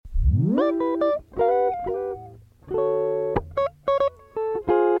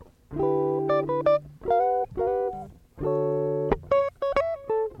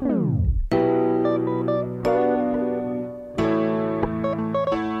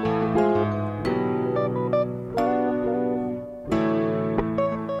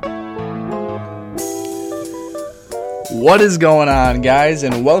What is going on, guys,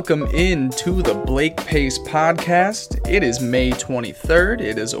 and welcome into the Blake Pace podcast. It is May 23rd.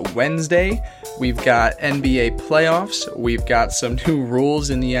 It is a Wednesday. We've got NBA playoffs. We've got some new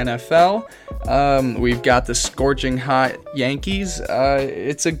rules in the NFL. We've got the scorching hot Yankees.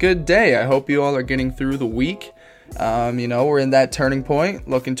 It's a good day. I hope you all are getting through the week. We're in that turning point,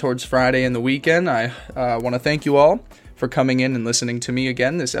 looking towards Friday and the weekend. I want to thank you all for coming in and listening to me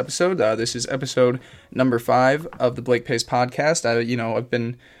again this episode. This is episode number 5 of the Blake Pace podcast. I've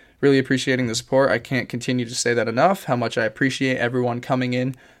been really appreciating the support. I can't continue to say that enough, how much I appreciate everyone coming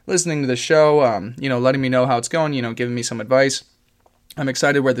in, listening to the show, letting me know how it's going, giving me some advice. I'm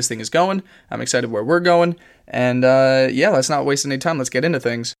excited where this thing is going. I'm excited where we're going. And let's not waste any time. Let's get into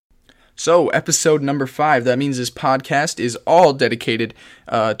things. So, episode number 5, that means this podcast is all dedicated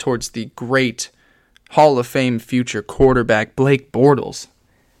towards the great Hall of Fame future quarterback Blake Bortles.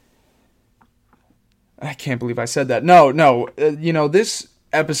 I can't believe I said that. No. This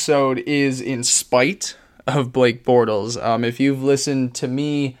episode is in spite of Blake Bortles. If you've listened to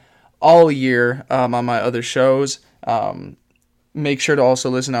me all year on my other shows, make sure to also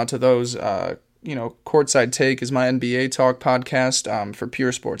listen out to those. Courtside Take is my NBA talk podcast for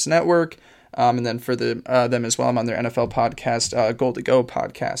Pure Sports Network. And then for them as well, I'm on their NFL podcast, Goal to Go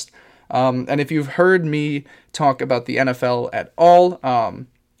podcast. And if you've heard me talk about the NFL at all,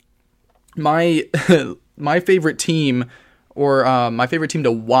 my favorite team my favorite team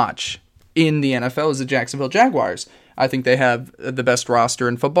to watch in the NFL is the Jacksonville Jaguars. I think they have the best roster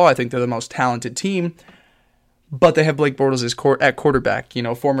in football. I think they're the most talented team, but they have Blake Bortles at quarterback,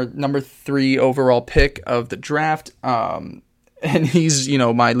 former number 3 overall pick of the draft. And he's,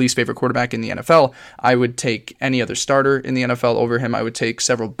 my least favorite quarterback in the NFL. I would take any other starter in the NFL over him. I would take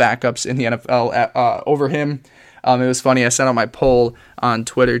several backups in the NFL over him. It was funny. I sent out my poll on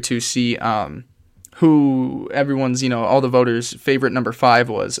Twitter to see who everyone's, all the voters' favorite number 5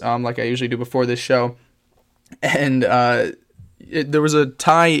 was, like I usually do before this show. And there was a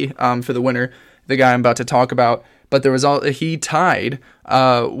tie for the winner, the guy I'm about to talk about. But he tied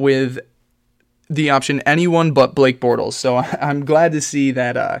with the option anyone but Blake Bortles. So I'm glad to see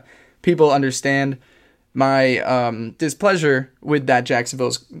that people understand my displeasure with that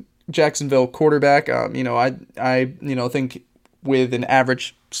Jacksonville quarterback. I think with an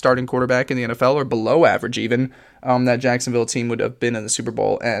average starting quarterback in the NFL or below average even, that Jacksonville team would have been in the Super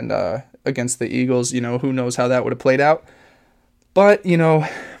Bowl and against the Eagles. Who knows how that would have played out. But,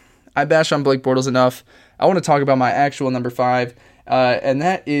 I bash on Blake Bortles enough. I want to talk about my actual number 5. And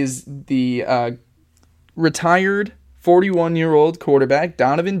that is the retired 41-year-old quarterback,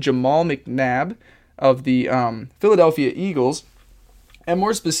 Donovan Jamal McNabb of the Philadelphia Eagles. And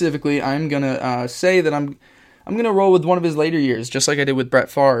more specifically, I'm going to say that I'm going to roll with one of his later years, just like I did with Brett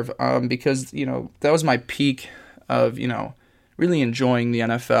Favre, because, that was my peak of, really enjoying the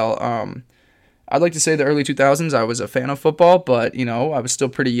NFL. I'd like to say the early 2000s, I was a fan of football, but, I was still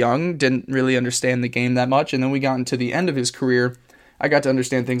pretty young, didn't really understand the game that much, and then we got into the end of his career, I got to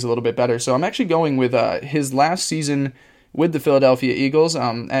understand things a little bit better. So I'm actually going with his last season with the Philadelphia Eagles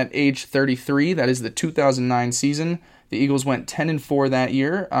at age 33. That is the 2009 season. The Eagles went 10-4 that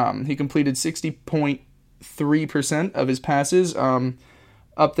year. He completed 60.3% of his passes.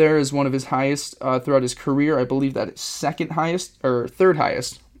 Up there is one of his highest throughout his career. I believe that is third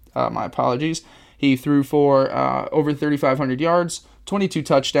highest. My apologies. He threw for over 3,500 yards, 22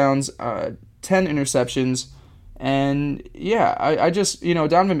 touchdowns, 10 interceptions. And yeah, I just,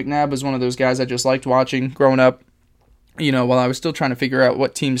 Donovan McNabb was one of those guys I just liked watching growing up, while I was still trying to figure out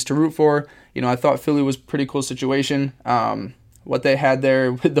what teams to root for. I thought Philly was a pretty cool situation. What they had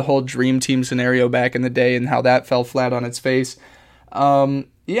there with the whole dream team scenario back in the day and how that fell flat on its face. Donovan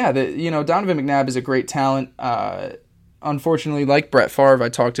McNabb is a great talent. Unfortunately, like Brett Favre, I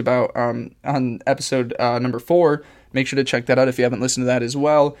talked about on episode number 4. Make sure to check that out if you haven't listened to that as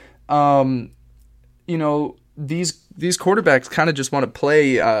well. These quarterbacks kind of just want to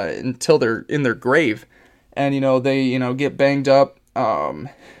play until they're in their grave, and they get banged up,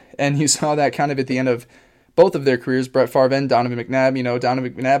 and you saw that kind of at the end of both of their careers, Brett Favre and Donovan McNabb.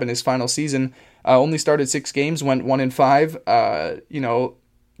 Donovan McNabb in his final season only started 6 games, went 1-5.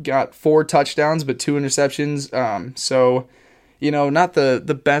 Got 4 touchdowns but 2 interceptions. Not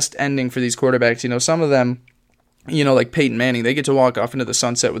the best ending for these quarterbacks. Some of them, like Peyton Manning, they get to walk off into the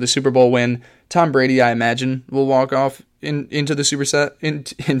sunset with a Super Bowl win. Tom Brady, I imagine, will walk off into the sunset.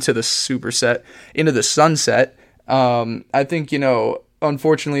 I think,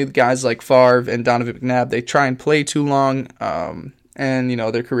 unfortunately, guys like Favre and Donovan McNabb, they try and play too long, and,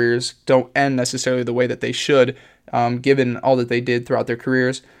 their careers don't end necessarily the way that they should, given all that they did throughout their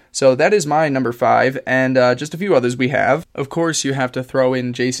careers. So that is my number 5, and just a few others we have. Of course, you have to throw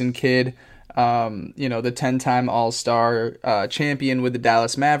in Jason Kidd, the 10-time All-Star champion with the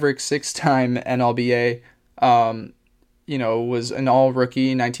Dallas Mavericks, 6-time NLBA, was an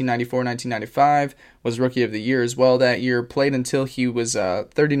all-rookie 1994, 1995, was Rookie of the Year as well that year, played until he was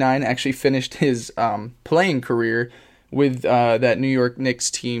 39, actually finished his playing career with that New York Knicks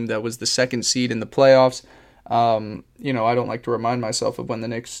team that was the 2nd seed in the playoffs. I don't like to remind myself of when the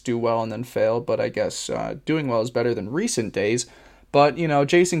Knicks do well and then fail, but I guess doing well is better than recent days. But,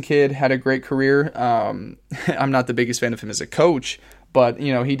 Jason Kidd had a great career. I'm not the biggest fan of him as a coach, but,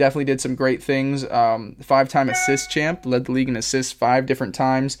 he definitely did some great things. 5-time assist champ, led the league in assists 5 different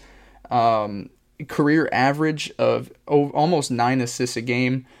times. Career average of almost 9 assists a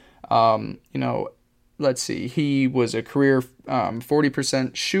game. Let's see, he was a career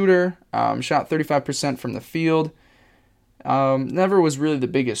 40% shooter, shot 35% from the field. Never was really the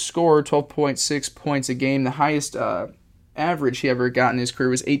biggest scorer, 12.6 points a game. The highest average he ever got in his career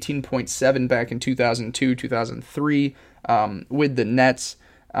was 18.7 back in 2002, 2003 with the Nets.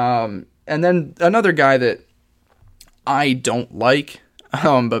 And then another guy that I don't like,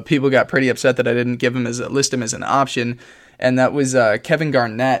 but people got pretty upset that I didn't list him as an option, and that was Kevin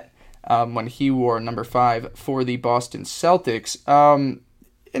Garnett. When he wore number 5 for the Boston Celtics.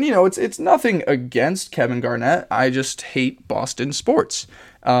 It's nothing against Kevin Garnett. I just hate Boston sports.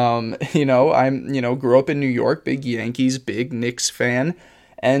 I'm grew up in New York, big Yankees, big Knicks fan.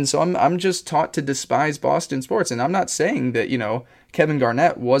 And so I'm just taught to despise Boston sports. And I'm not saying that, Kevin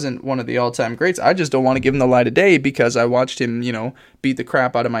Garnett wasn't one of the all-time greats. I just don't want to give him the light of day because I watched him, beat the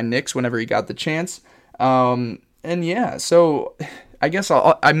crap out of my Knicks whenever he got the chance. So I guess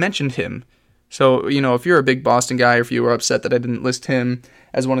I mentioned him. So, if you're a big Boston guy, or if you were upset that I didn't list him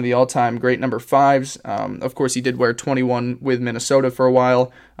as one of the all-time great number 5s, of course he did wear 21 with Minnesota for a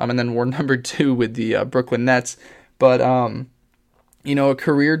while, and then wore number 2 with the Brooklyn Nets. But, a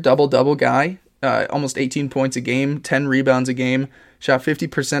career double-double guy, almost 18 points a game, 10 rebounds a game, shot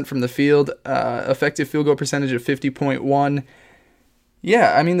 50% from the field, effective field goal percentage of 50.1.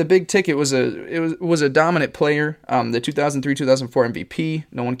 Yeah, the big ticket was a dominant player. The 2003-2004 MVP,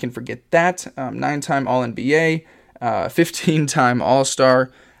 no one can forget that. 9-time All-NBA, 15-time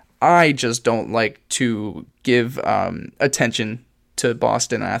All-Star. I just don't like to give attention to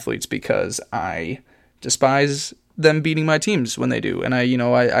Boston athletes because I despise them beating my teams when they do, and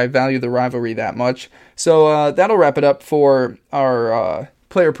I value the rivalry that much. So that'll wrap it up for our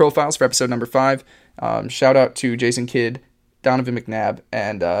player profiles for episode number 5. Shout out to Jason Kidd, Donovan McNabb,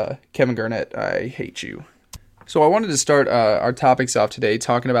 and Kevin Garnett. I hate you. So I wanted to start our topics off today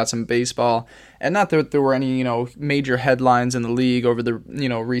talking about some baseball, and not that there were any major headlines in the league over the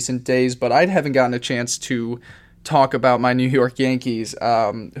recent days, but I haven't gotten a chance to talk about my New York Yankees,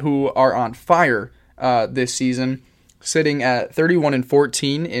 who are on fire this season, sitting at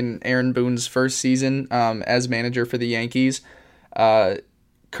 31-14 in Aaron Boone's first season as manager for the Yankees.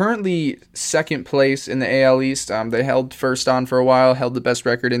 Currently second place in the AL East. They held first on for a while, held the best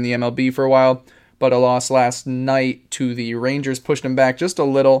record in the MLB for a while, but a loss last night to the Rangers pushed them back just a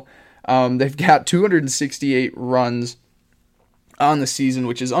little. They've got 268 runs on the season,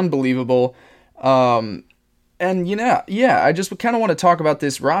 which is unbelievable. I just kind of want to talk about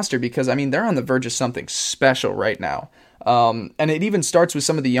this roster because, they're on the verge of something special right now. And it even starts with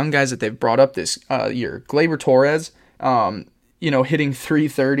some of the young guys that they've brought up this year. Gleyber Torres, hitting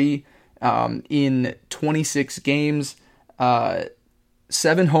 330 in 26 games,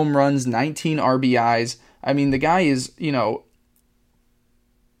 7 home runs, 19 RBIs. The guy is,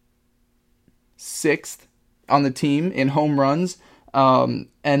 6th on the team in home runs. And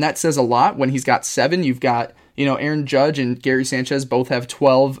that says a lot when he's got 7. You've got, Aaron Judge and Gary Sanchez both have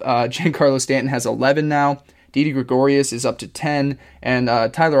 12. Giancarlo Stanton has 11 now. Didi Gregorius is up to 10, and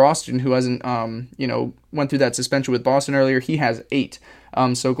Tyler Austin, who hasn't, went through that suspension with Boston earlier, he has 8.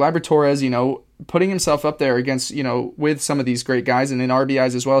 So Gleyber Torres, putting himself up there against, with some of these great guys, and in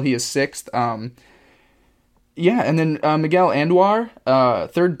RBIs as well, he is 6th. And then Miguel Andujar,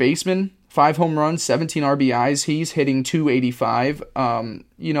 third baseman, 5 home runs, 17 RBIs. He's hitting 285.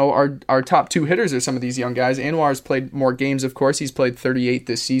 Our top 2 hitters are some of these young guys. Andujar's played more games, of course. He's played 38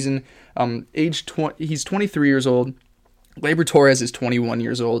 this season. He's 23 years old. Gleyber Torres is 21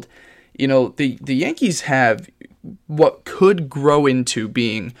 years old. The Yankees have what could grow into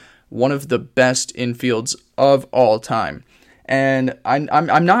being one of the best infields of all time. And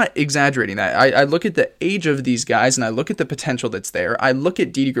I'm not exaggerating that. I look at the age of these guys, and I look at the potential that's there. I look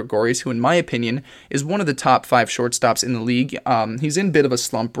at Didi Gregorius, who in my opinion is one of the top 5 shortstops in the league. He's in a bit of a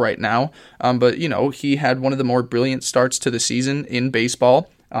slump right now, but he had one of the more brilliant starts to the season in baseball.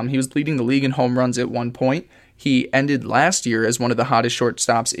 He was leading the league in home runs at one point. He ended last year as one of the hottest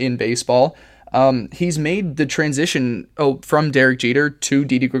shortstops in baseball. He's made the transition from Derek Jeter to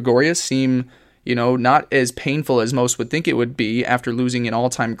Didi Gregorius seem, not as painful as most would think it would be after losing an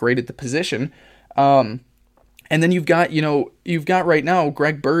all-time great at the position. And then you've got right now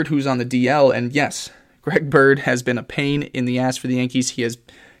Greg Bird, who's on the DL, and yes, Greg Bird has been a pain in the ass for the Yankees. He has,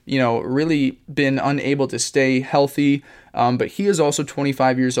 really been unable to stay healthy, but he is also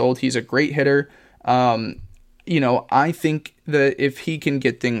 25 years old. He's a great hitter. I think that if he can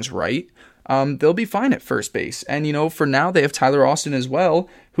get things right, they'll be fine at first base. And, for now, they have Tyler Austin as well,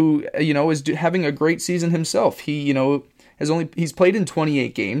 who, is having a great season himself. He, he's played in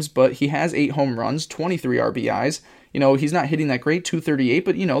 28 games, but he has 8 home runs, 23 RBIs. He's not hitting that great, 238,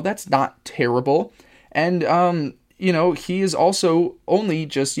 but, that's not terrible. And, he is also only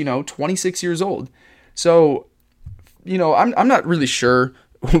just, 26 years old. So, I'm not really sure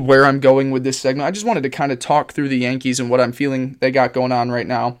where I'm going with this segment. I just wanted to kind of talk through the Yankees and what I'm feeling they got going on right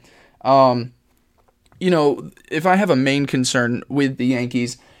now. If I have a main concern with the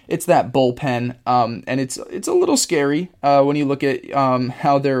Yankees, it's that bullpen, and it's a little scary when you look at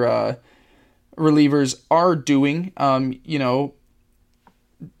how their relievers are doing.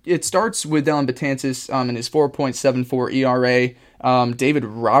 It starts with Dellin Betances and his 4.74 ERA. David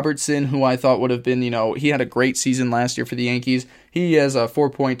Robertson, who I thought would have been, he had a great season last year for the Yankees. He has a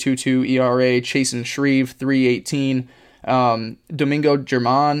 4.22 ERA. Chasen Shreve, 3.18. Domingo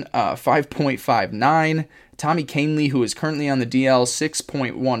German, 5.59. Tommy Kahnle, who is currently on the DL,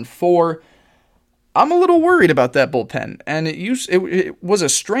 6.14. I'm a little worried about that bullpen, and it was a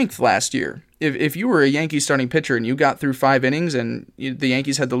strength last year. If you were a Yankees starting pitcher and you got through 5 innings and the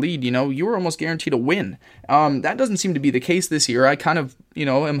Yankees had the lead, you were almost guaranteed a win. That doesn't seem to be the case this year. I kind of,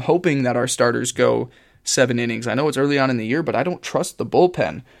 am hoping that our starters go 7 innings. I know it's early on in the year, but I don't trust the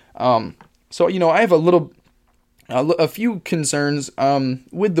bullpen. So I have a few concerns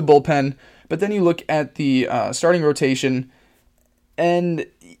with the bullpen, but then you look at the starting rotation, and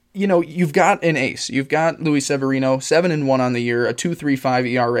you've got an ace. You've got Luis Severino, 7-1 on the year, a 2.35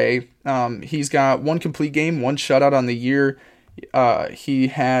 ERA. He's got 1 complete game, 1 shutout on the year. He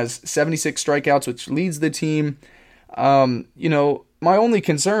has 76 strikeouts, which leads the team. My only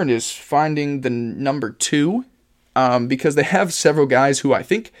concern is finding the number 2, because they have several guys who I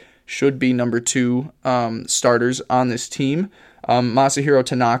think should be number 2 starters on this team. Masahiro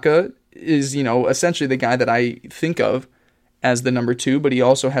Tanaka is, essentially the guy that I think of as the number 2, but he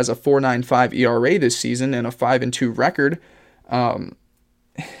also has a 4.95 ERA this season and a 5-2 record.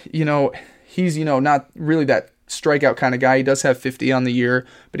 He's, not really that strikeout kind of guy. He does have 50 on the year,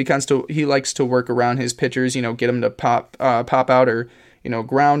 but he likes to work around his pitchers, get them to pop out or,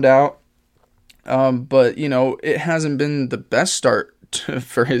 ground out. But it hasn't been the best start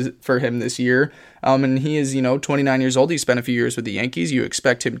for him this year. And he is, 29 years old. He spent a few years with the Yankees. You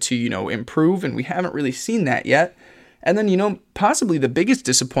expect him to, improve, and we haven't really seen that yet. And then, possibly the biggest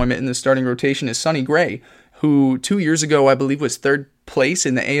disappointment in the starting rotation is Sonny Gray, who 2 years ago, I believe, was 3rd place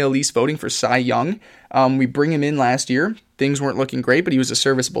in the AL East voting for Cy Young. We bring him in last year. Things weren't looking great, but he was a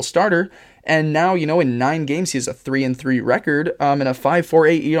serviceable starter. And now, in 9 games, he has a 3-3 record and a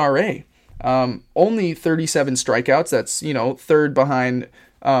 5.48 ERA. Only 37 strikeouts. That's, 3rd behind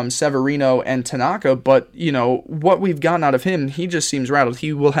Severino and Tanaka. But, what we've gotten out of him, he just seems rattled.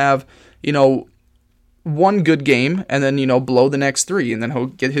 He will have, 1 good game and then, blow the next 3, and then he'll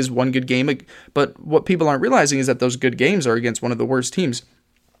get his 1 good game. But what people aren't realizing is that those good games are against one of the worst teams.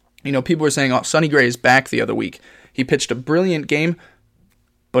 People were saying, Sonny Gray is back the other week. He pitched a brilliant game,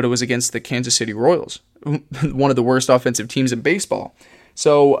 but it was against the Kansas City Royals, one of the worst offensive teams in baseball.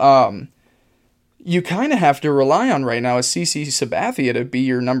 So, you kind of have to rely on right now a CC Sabathia to be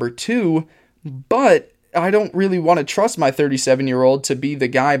your number 2, but I don't really want to trust my 37-year-old to be the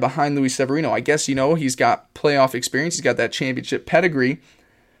guy behind Luis Severino. I guess, he's got playoff experience. He's got that championship pedigree.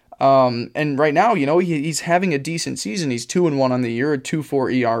 And right now, he's having a decent season. He's 2-1 on the year, a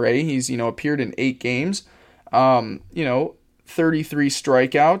 2.4 ERA. He's, appeared in 8 games, 33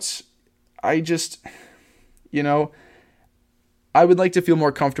 strikeouts. I just, I would like to feel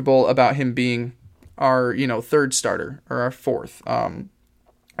more comfortable about him being our, 3rd starter or our 4th.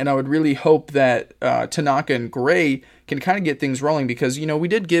 And I would really hope that Tanaka and Gray can kind of get things rolling because, we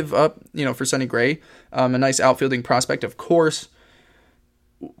did give up, for Sonny Gray, a nice outfielding prospect. Of course,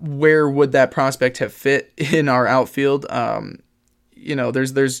 where would that prospect have fit in our outfield?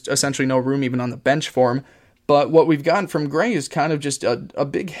 There's essentially no room even on the bench for him. But what we've gotten from Gray is kind of just a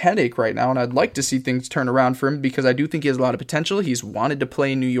big headache right now, and I'd like to see things turn around for him because I do think he has a lot of potential. He's wanted to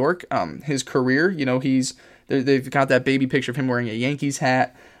play in New York his career. He's They've got that baby picture of him wearing a Yankees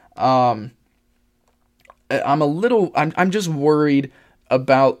hat. I'm just worried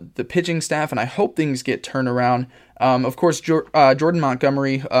about the pitching staff, and I hope things get turned around. Of course, Jordan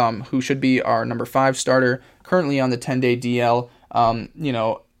Montgomery, who should be our number 5 starter, currently on the 10-day DL.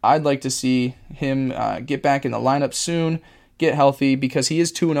 I'd like to see him get back in the lineup soon, get healthy, because he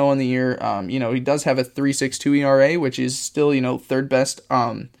is 2-0 on the year. He does have a 3.62 ERA, which is still, third best.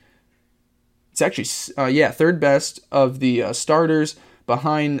 It's actually, third best of the starters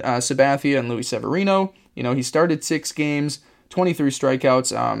behind Sabathia and Luis Severino. He started 6 games, 23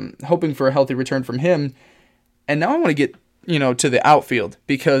 strikeouts, hoping for a healthy return from him. And now I want to get, to the outfield,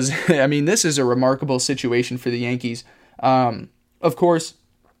 because, this is a remarkable situation for the Yankees. Of course,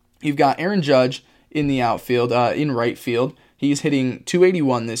 you've got Aaron Judge in the outfield, in right field. He's hitting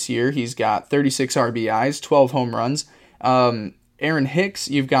 .281 this year. He's got 36 RBIs, 12 home runs. Aaron Hicks,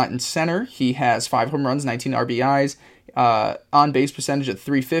 you've got in center. He has 5 home runs, 19 RBIs, on base percentage at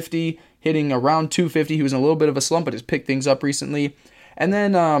 .350, hitting around .250. He was in a little bit of a slump, but has picked things up recently. And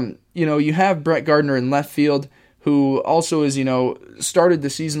then, you have Brett Gardner in left field, who also is, started the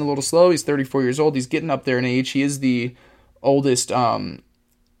season a little slow. He's 34 years old. He's getting up there in age. He is the oldest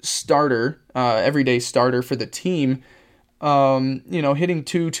starter, everyday starter for the team. Hitting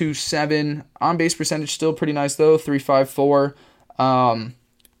 .227, on base percentage still pretty nice though, .354.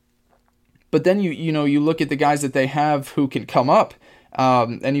 But then you look at the guys that they have who can come up,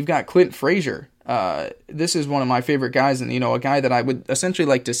 and you've got Clint Frazier. This is one of my favorite guys, and a guy that I would essentially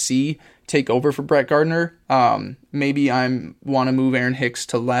like to see take over for Brett Gardner. Maybe I want to move Aaron Hicks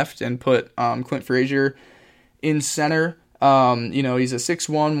to left and put Clint Frazier in center. He's a 6'1",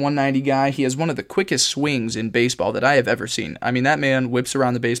 190 guy. He has one of the quickest swings in baseball that I have ever seen. That man whips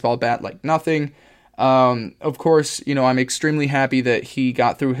around the baseball bat like nothing. Of course, I'm extremely happy that he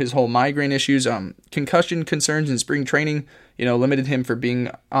got through his whole migraine issues. Concussion concerns in spring training, limited him for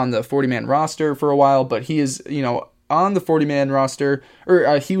being on the 40-man roster for a while, but he is, on the 40-man roster,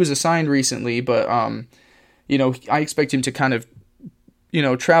 or he was assigned recently, but, I expect him to kind of,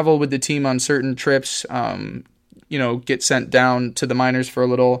 travel with the team on certain trips, get sent down to the minors for a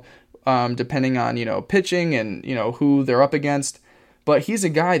little, depending on, pitching and, who they're up against. But he's a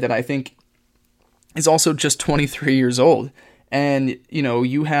guy that I think is also just 23 years old. And,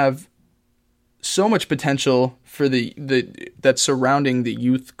 you have so much potential for that's surrounding the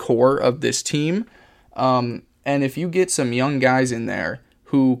youth core of this team. And if you get some young guys in there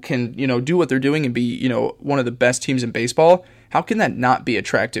who can, do what they're doing and be, one of the best teams in baseball, how can that not be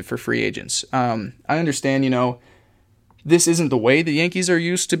attractive for free agents? I understand, this isn't the way the Yankees are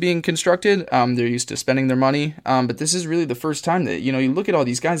used to being constructed. They're used to spending their money. But this is really the first time that, you look at all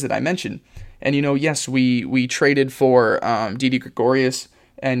these guys that I mentioned. And, yes, we traded for Didi Gregorius.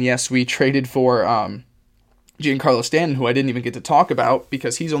 And, yes, we traded for Giancarlo Stanton, who I didn't even get to talk about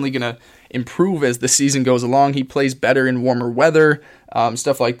because he's only going to improve as the season goes along. He plays better in warmer weather,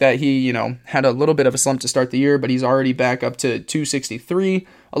 stuff like that. He, had a little bit of a slump to start the year, but he's already back up to .263,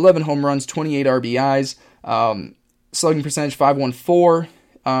 11 home runs, 28 RBIs. Slugging percentage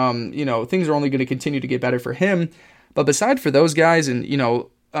 5.14. Things are only going to continue to get better for him. But beside for those guys, and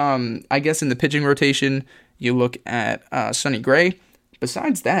I guess in the pitching rotation, you look at Sonny Gray.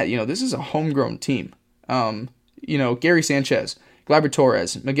 Besides that, this is a homegrown team. Gary Sanchez, Gleyber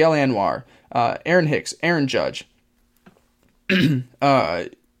Torres, Miguel Anwar, Aaron Hicks, Aaron Judge. You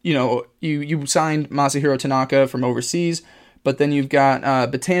signed Masahiro Tanaka from overseas, but then you've got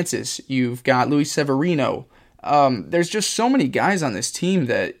Betances, you've got Luis Severino. There's just so many guys on this team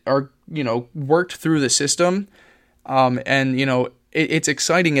that are, worked through the system. And, it's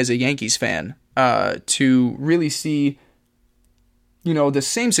exciting as a Yankees fan, to really see, the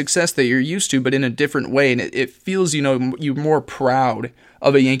same success that you're used to, but in a different way. And it feels, you're more proud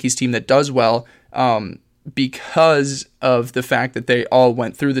of a Yankees team that does well, because of the fact that they all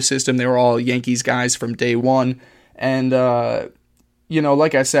went through the system. They were all Yankees guys from day one. And,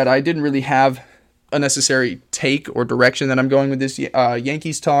 like I said, I didn't really have a necessary take or direction that I'm going with this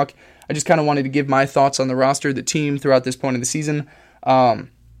Yankees talk. I just kind of wanted to give my thoughts on the roster, the team throughout this point of the season. To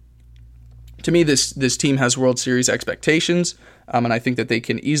me, this team has World Series expectations, and I think that they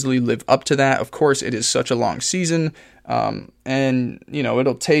can easily live up to that. Of course, it is such a long season, and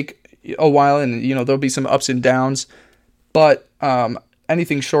it'll take a while, and there'll be some ups and downs. But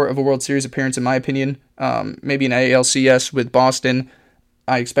anything short of a World Series appearance, in my opinion, maybe an ALCS with Boston,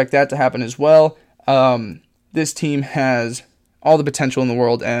 I expect that to happen as well. This team has all the potential in the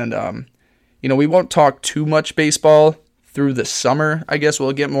world, and we won't talk too much baseball through the summer. I guess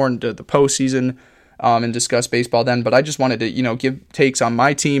we'll get more into the postseason and discuss baseball then. But I just wanted to give takes on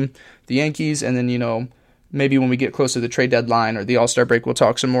my team, the Yankees, and then maybe when we get close to the trade deadline or the All-Star break, we'll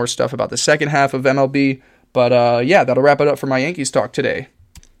talk some more stuff about the second half of MLB. But yeah, that'll wrap it up for my Yankees talk today.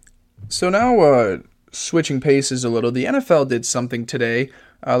 So now, switching paces a little, the NFL did something today.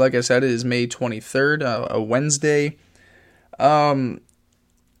 Like I said, it is May 23rd, a Wednesday. And,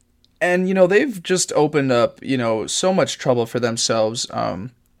 they've just opened up, so much trouble for themselves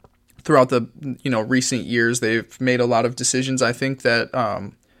throughout the, recent years. They've made a lot of decisions, I think, that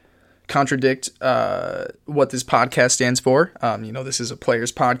contradict what this podcast stands for. This is a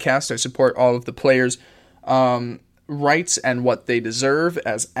players podcast. I support all of the players' rights and what they deserve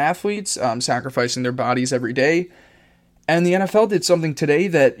as athletes, sacrificing their bodies every day. And the NFL did something today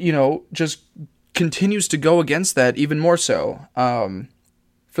that, just continues to go against that even more so.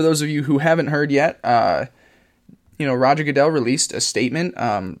 For those of you who haven't heard yet, Roger Goodell released a statement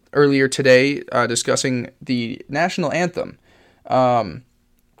earlier today discussing the National Anthem.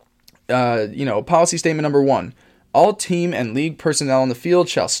 Policy statement number 1. All team and league personnel on the field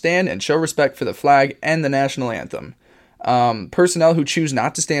shall stand and show respect for the flag and the national anthem. Personnel who choose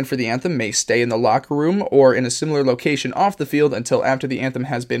not to stand for the anthem may stay in the locker room or in a similar location off the field until after the anthem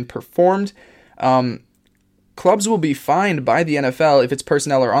has been performed. Clubs will be fined by the NFL if its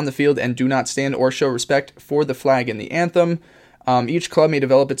personnel are on the field and do not stand or show respect for the flag and the anthem. Each club may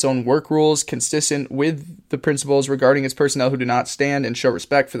develop its own work rules consistent with the principles regarding its personnel who do not stand and show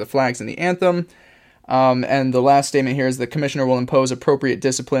respect for the flags and the anthem. And the last statement here is the commissioner will impose appropriate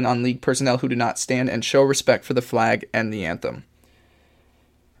discipline on league personnel who do not stand and show respect for the flag and the anthem.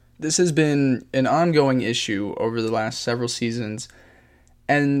 This has been an ongoing issue over the last several seasons,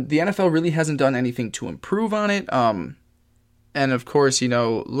 and the NFL really hasn't done anything to improve on it. And of course,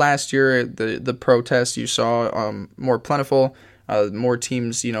 last year the protests you saw more plentiful. More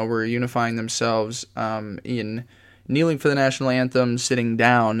teams, were unifying themselves in kneeling for the national anthem, sitting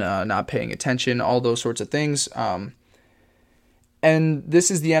down, not paying attention, all those sorts of things. And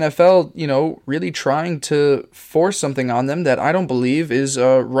this is the NFL, really trying to force something on them that I don't believe is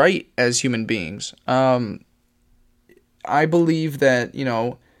right as human beings. I believe that,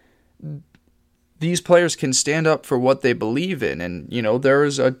 these players can stand up for what they believe in. And, there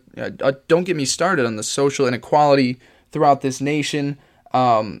is don't get me started on the social inequality throughout this nation.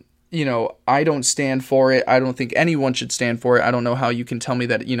 I don't stand for it. I don't think anyone should stand for it. I don't know how you can tell me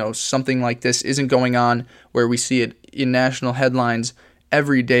that, something like this isn't going on where we see it in national headlines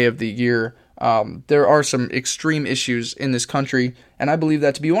every day of the year. There are some extreme issues in this country, and I believe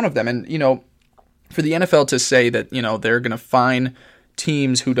that to be one of them. And, for the NFL to say that, they're going to fine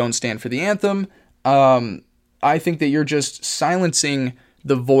teams who don't stand for the anthem, I think that you're just silencing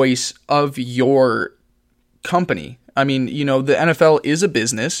the voice of your company. I mean, the NFL is a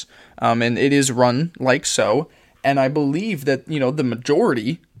business, and it is run like so, and I believe that, the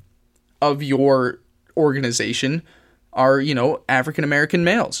majority of your organization are, African-American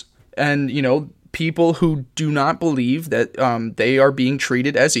males, and, people who do not believe that they are being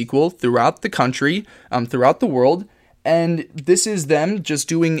treated as equal throughout the country, throughout the world, and this is them just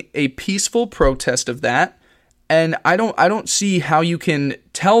doing a peaceful protest of that, and I don't see how you can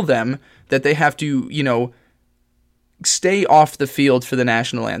tell them that they have to, stay off the field for the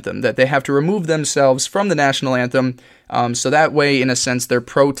national anthem, that they have to remove themselves from the national anthem, so that way, in a sense, their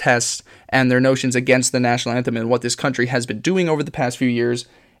protests and their notions against the national anthem and what this country has been doing over the past few years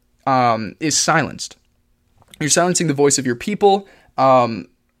is silenced. You're silencing the voice of your people.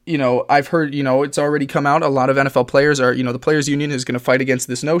 I've heard, it's already come out, a lot of NFL players are, the players union is going to fight against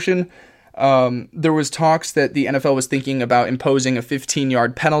this notion. There was talks that the NFL was thinking about imposing a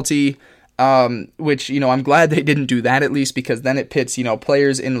 15-yard penalty, which, I'm glad they didn't do that at least, because then it pits,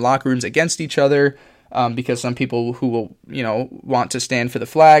 players in locker rooms against each other, because some people who will, want to stand for the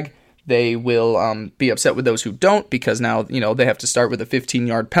flag, they will be upset with those who don't, because now, they have to start with a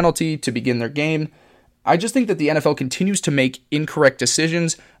 15-yard penalty to begin their game. I just think that the NFL continues to make incorrect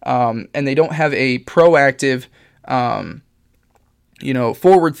decisions, and they don't have a proactive,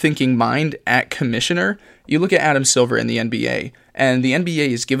 forward-thinking mind at commissioner. You look at Adam Silver in the NBA, and the NBA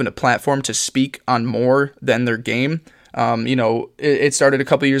is given a platform to speak on more than their game. It started a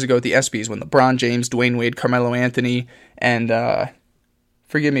couple years ago with the ESPYs when LeBron James, Dwayne Wade, Carmelo Anthony, and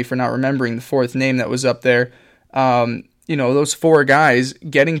forgive me for not remembering the fourth name that was up there, those four guys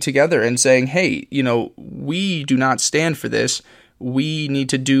getting together and saying, hey, we do not stand for this. We need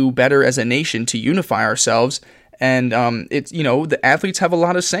to do better as a nation to unify ourselves. And it's, the athletes have a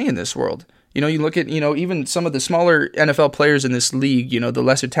lot of say in this world. You look at, even some of the smaller NFL players in this league, the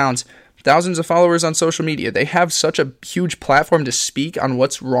lesser talents, thousands of followers on social media. They have such a huge platform to speak on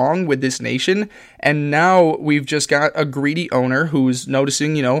what's wrong with this nation. And now we've just got a greedy owner who's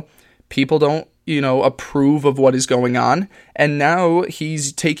noticing, people don't, approve of what is going on. And now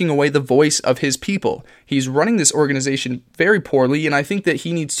he's taking away the voice of his people. He's running this organization very poorly, and I think that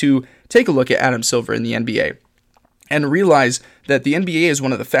he needs to take a look at Adam Silver in the NBA and realize that the NBA is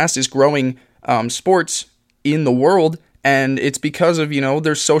one of the fastest growing sports in the world, and it's because of,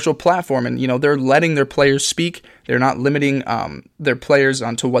 their social platform, and, they're letting their players speak. They're not limiting their players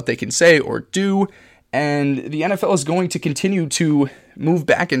onto what they can say or do, and the NFL is going to continue to move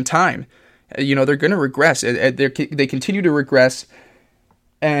back in time. They're going to regress. They continue to regress,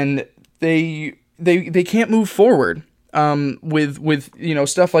 and they can't move forward with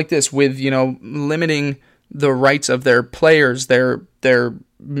stuff like this, with limiting the rights of their players, their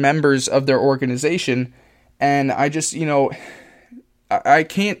members of their organization. And I just I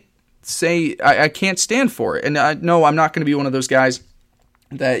can't say I can't stand for it. And I'm not going to be one of those guys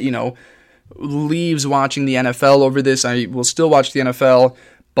that leaves watching the NFL over this. I will still watch the NFL.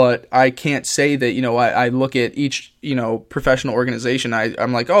 But I can't say that, I look at each, professional organization.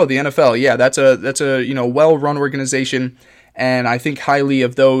 I'm like, oh, the NFL, yeah, that's a well-run organization, and I think highly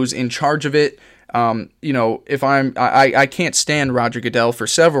of those in charge of it. If I can't stand Roger Goodell for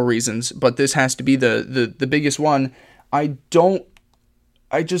several reasons, but this has to be the biggest one.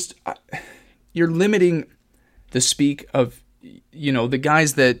 You're limiting the speak of, the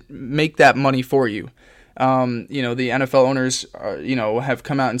guys that make that money for you. The NFL owners, have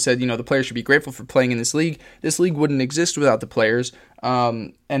come out and said, the players should be grateful for playing in this league. This league wouldn't exist without the players,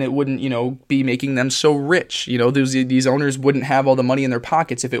 and it wouldn't, be making them so rich. These owners wouldn't have all the money in their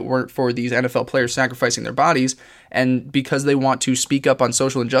pockets if it weren't for these NFL players sacrificing their bodies, and because they want to speak up on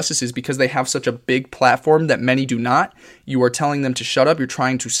social injustices, because they have such a big platform that many do not. You are telling them to shut up. You're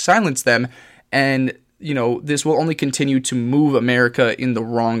trying to silence them, and this will only continue to move America in the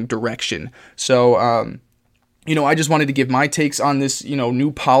wrong direction. So, I just wanted to give my takes on this,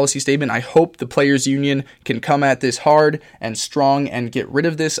 new policy statement. I hope the players' union can come at this hard and strong and get rid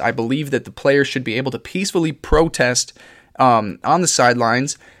of this. I believe that the players should be able to peacefully protest on the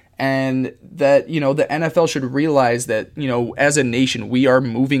sidelines, and that, the NFL should realize that, as a nation, we are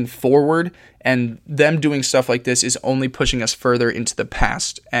moving forward, and them doing stuff like this is only pushing us further into the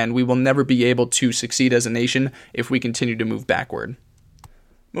past, and we will never be able to succeed as a nation if we continue to move backward.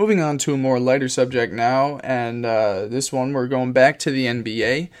 Moving on to a more lighter subject now, and this one we're going back to the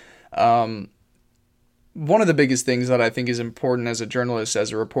NBA. One of the biggest things that I think is important as a journalist,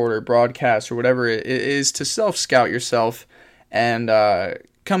 as a reporter, broadcaster, whatever, is to self-scout yourself and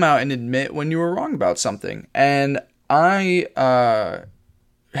come out and admit when you were wrong about something. And I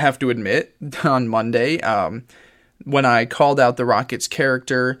have to admit, on Monday, when I called out the Rockets'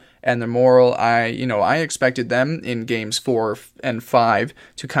 character and the moral, I expected them in games 4 and 5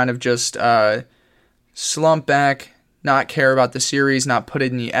 to kind of just slump back, not care about the series, not put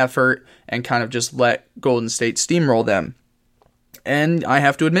in the effort, and kind of just let Golden State steamroll them. And I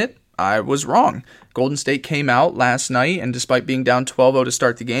have to admit, I was wrong. Golden State came out last night, and despite being down 12-0 to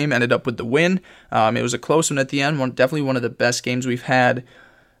start the game, ended up with the win. It was a close one at the end, definitely one of the best games we've had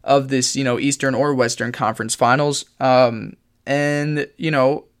of this, Eastern or Western Conference Finals. I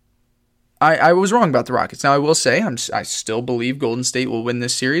was wrong about the Rockets. Now, I will say, I still believe Golden State will win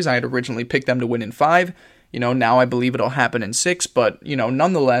this series. I had originally picked them to win in 5. Now I believe it'll happen in 6. But,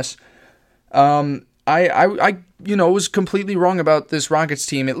 nonetheless, I was completely wrong about this Rockets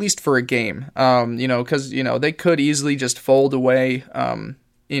team, at least for a game. Because, they could easily just fold away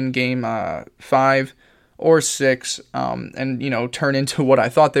in game 5 or 6, and, turn into what I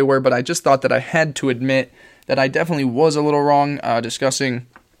thought they were. But I just thought that I had to admit that I definitely was a little wrong discussing,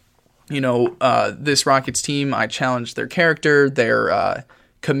 this Rockets team. I challenged their character, their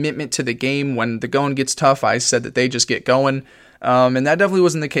commitment to the game. When the going gets tough, I said that they just get going. And that definitely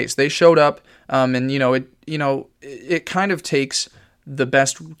wasn't the case. They showed up, and, it kind of takes the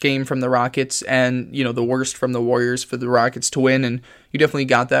best game from the Rockets and, the worst from the Warriors for the Rockets to win. And you definitely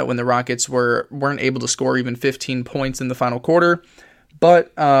got that when the Rockets weren't able to score even 15 points in the final quarter.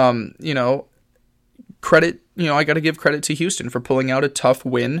 But, credit, I got to give credit to Houston for pulling out a tough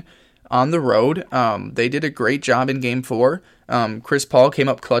win on the road. They did a great job in game 4. Chris Paul came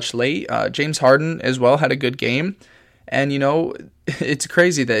up clutch late. James Harden as well had a good game. And, it's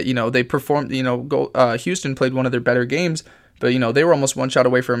crazy that, they performed, Houston played one of their better games, but, they were almost one shot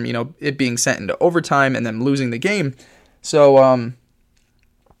away from, it being sent into overtime and then losing the game. So,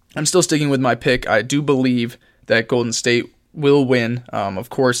 I'm still sticking with my pick. I do believe that Golden State will win. Of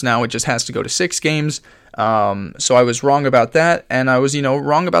course, now it just has to go to 6 games. So I was wrong about that. And I was,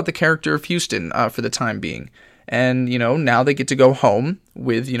 wrong about the character of Houston, for the time being. And, now they get to go home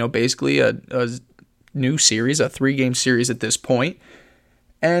with, basically a new series, a 3-game series at this point.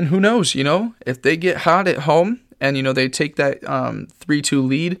 And who knows, if they get hot at home and, they take that 3-2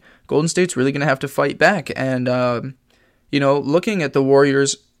 lead, Golden State's really going to have to fight back. And, looking at the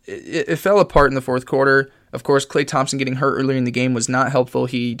Warriors, it fell apart in the fourth quarter. Of course, Klay Thompson getting hurt earlier in the game was not helpful.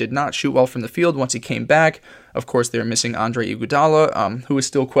 He did not shoot well from the field once he came back. Of course, they were missing Andre Iguodala, who is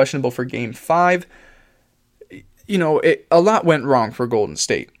still questionable for Game 5. A lot went wrong for Golden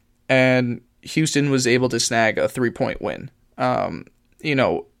State. And Houston was able to snag a 3-point win. I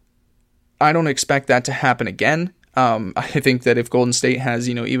don't expect that to happen again. I think that if Golden State has,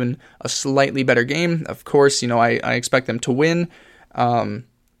 even a slightly better game, of course, I expect them to win.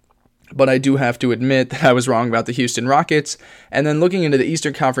 But I do have to admit that I was wrong about the Houston Rockets. And then looking into the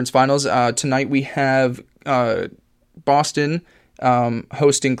Eastern Conference Finals, tonight we have Boston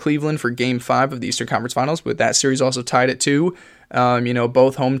hosting Cleveland for Game 5 of the Eastern Conference Finals, with that series also tied at 2.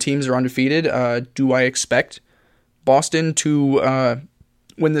 Both home teams are undefeated. Do I expect Boston to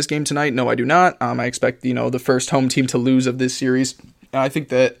win this game tonight? No, I do not. I expect, the first home team to lose of this series. I think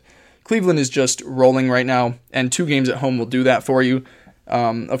that Cleveland is just rolling right now, and 2 games at home will do that for you.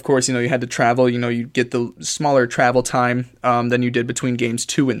 Of course, you had to travel. You get the smaller travel time than you did between games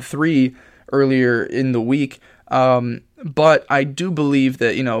 2 and 3 earlier in the week. But I do believe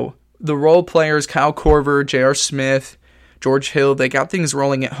that, the role players, Kyle Korver, J.R. Smith, George Hill, they got things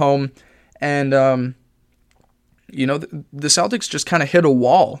rolling at home. And, the Celtics just kind of hit a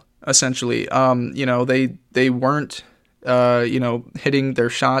wall, essentially. They weren't, hitting their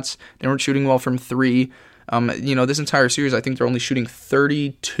shots. They weren't shooting well from 3. This entire series, I think they're only shooting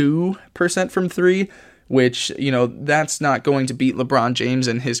 32% from 3, which, that's not going to beat LeBron James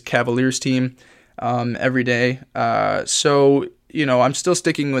and his Cavaliers team every day. So, I'm still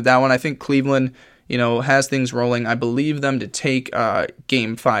sticking with that one. I think Cleveland, has things rolling. I believe them to take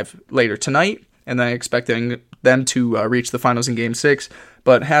Game 5 later tonight, and then I expect them to reach the finals in Game 6.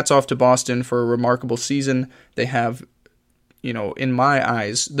 But hats off to Boston for a remarkable season. They have, in my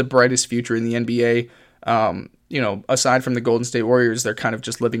eyes, the brightest future in the NBA. Aside from the Golden State Warriors, they're kind of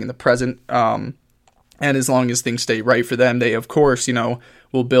just living in the present. And as long as things stay right for them, they, of course,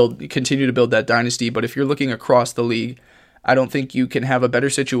 will continue to build that dynasty. But if you're looking across the league, I don't think you can have a better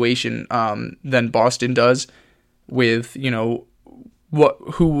situation than Boston does with,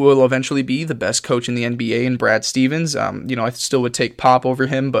 who will eventually be the best coach in the NBA in Brad Stevens. I still would take Pop over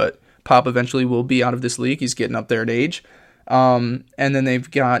him, but Pop eventually will be out of this league. He's getting up there in age. And then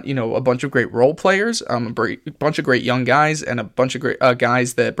they've got, a bunch of great role players, a bunch of great young guys, and a bunch of great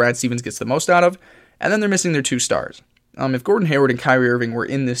guys that Brad Stevens gets the most out of. And then they're missing their 2 stars. If Gordon Hayward and Kyrie Irving were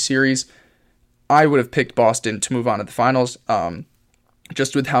in this series, I would have picked Boston to move on to the finals.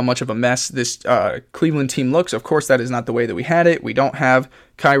 Just with how much of a mess this Cleveland team looks. Of course, that is not the way that we had it. We don't have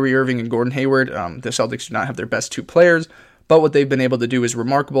Kyrie Irving and Gordon Hayward. The Celtics do not have their best 2 players. But what they've been able to do is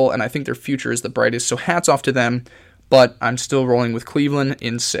remarkable, and I think their future is the brightest. So hats off to them. But I'm still rolling with Cleveland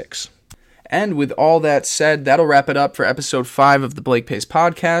in 6. And with all that said, that'll wrap it up for episode 5 of the Blake Pace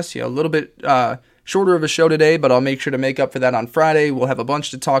podcast. A little bit shorter of a show today, but I'll make sure to make up for that on Friday. We'll have a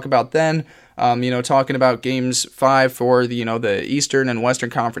bunch to talk about then. Talking about games 5 for the Eastern and Western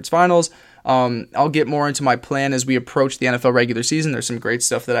Conference Finals. I'll get more into my plan as we approach the NFL regular season. There's some great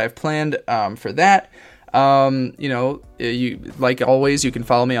stuff that I have planned for that. Like always, you can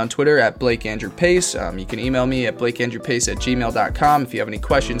follow me on Twitter at BlakeAndrewPace. You can email me at BlakeAndrewPace@gmail.com if you have any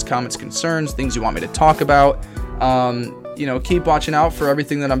questions, comments, concerns, things you want me to talk about. Keep watching out for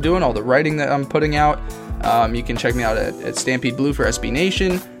everything that I'm doing, all the writing that I'm putting out. You can check me out at Stampede Blue for SB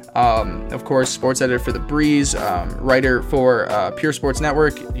Nation. Of course, sports editor for The Breeze, writer for Pure Sports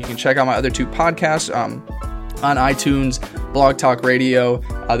Network. You can check out my other 2 podcasts on iTunes, Blog Talk Radio.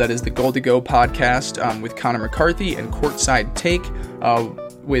 That is the Goal to Go podcast with Connor McCarthy, and Courtside Take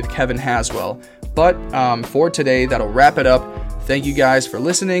with Kevin Haswell. But for today, that'll wrap it up. Thank you guys for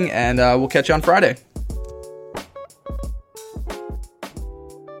listening, and we'll catch you on Friday.